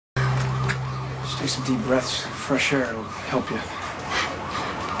Take some deep breaths, fresh air, it'll help you.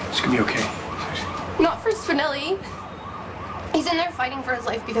 It's gonna be okay. Not for Spinelli. He's in there fighting for his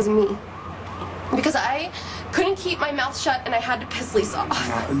life because of me. Because I couldn't keep my mouth shut and I had to piss Lisa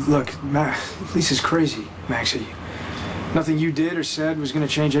off. Look, Lisa's crazy, Maxie. Nothing you did or said was gonna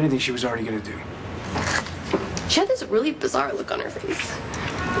change anything she was already gonna do. She had this really bizarre look on her face.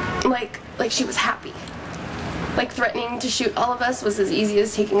 Like she was happy. Like threatening to shoot all of us was as easy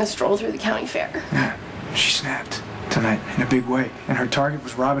as taking a stroll through the county fair. Yeah, she snapped tonight in a big way. And her target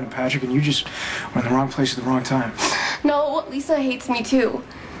was Robin and Patrick, and you just were in the wrong place at the wrong time. No, Lisa hates me too.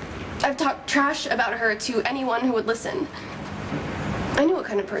 I've talked trash about her to anyone who would listen. I knew what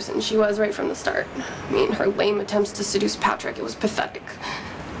kind of person she was right from the start. I mean, her lame attempts to seduce Patrick, it was pathetic.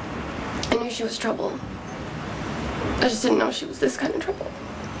 I knew she was trouble. I just didn't know she was this kind of trouble.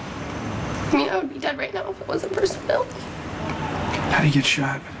 I mean, I would be dead right now if it wasn't for Spinelli. How'd he get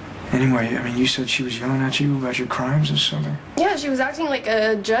shot? Anyway, I mean, you said she was yelling at you about your crimes or something? Yeah, she was acting like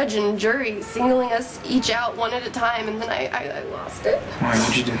a judge and jury, singling us each out one at a time, and then I lost it. Why?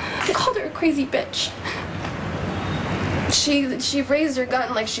 What'd you do? I called her a crazy bitch. She raised her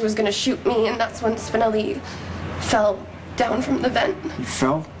gun like she was gonna shoot me, and that's when Spinelli fell down from the vent. You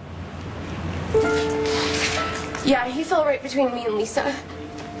fell? Yeah, he fell right between me and Lisa.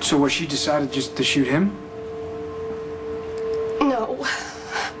 So what, she decided just to shoot him? No.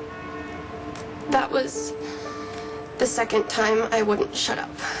 That was the second time I wouldn't shut up.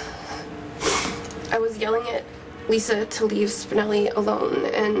 I was yelling at Lisa to leave Spinelli alone,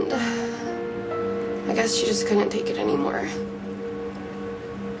 and I guess she just couldn't take it anymore.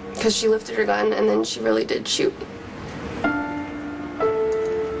 Because she lifted her gun, and then she really did shoot.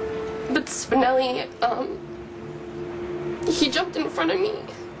 But Spinelli, he jumped in front of me,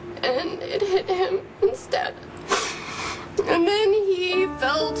 and it hit him instead. And then he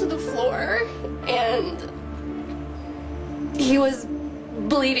fell to the floor, and he was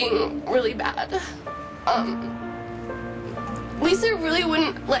bleeding really bad. Lisa really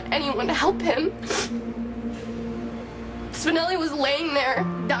wouldn't let anyone help him. Spinelli was laying there,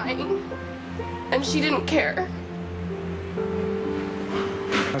 dying, and she didn't care. To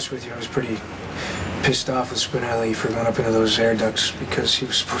be honest with you, I was pretty pissed off with Spinelli for going up into those air ducts because he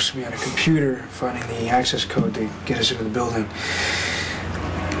was supposed to be on a computer finding the access code to get us into the building.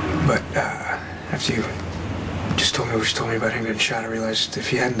 But after you just told me what you told me about him getting shot, I realized if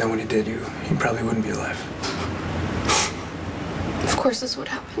he hadn't done what he did, he probably wouldn't be alive. Of course this would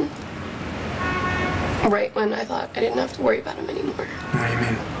happen. Right when I thought I didn't have to worry about him anymore. What do you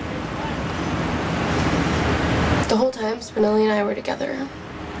mean? The whole time Spinelli and I were together,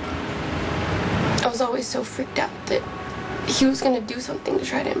 I was always so freaked out that he was going to do something to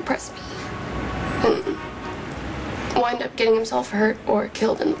try to impress me and wind up getting himself hurt or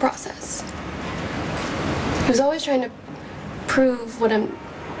killed in the process. He was always trying to prove what a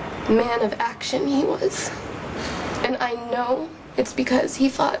man of action he was. And I know it's because he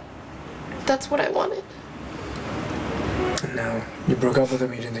thought that's what I wanted. And now you broke up with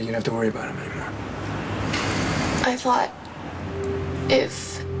him, you didn't think you'd have to worry about him anymore. I thought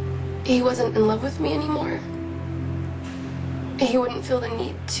if he wasn't in love with me anymore, he wouldn't feel the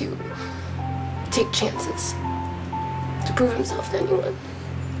need to take chances, to prove himself to anyone.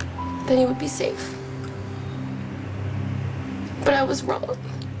 Then he would be safe. But I was wrong.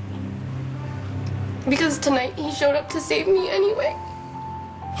 Because tonight he showed up to save me anyway.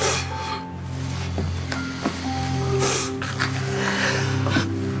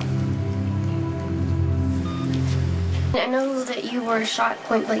 I know that you were shot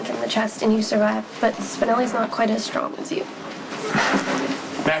point blank in the chest and you survived, but Spinelli's not quite as strong as you.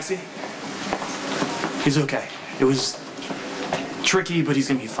 Maxie? He's okay. It was tricky, but he's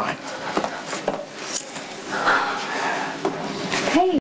gonna be fine.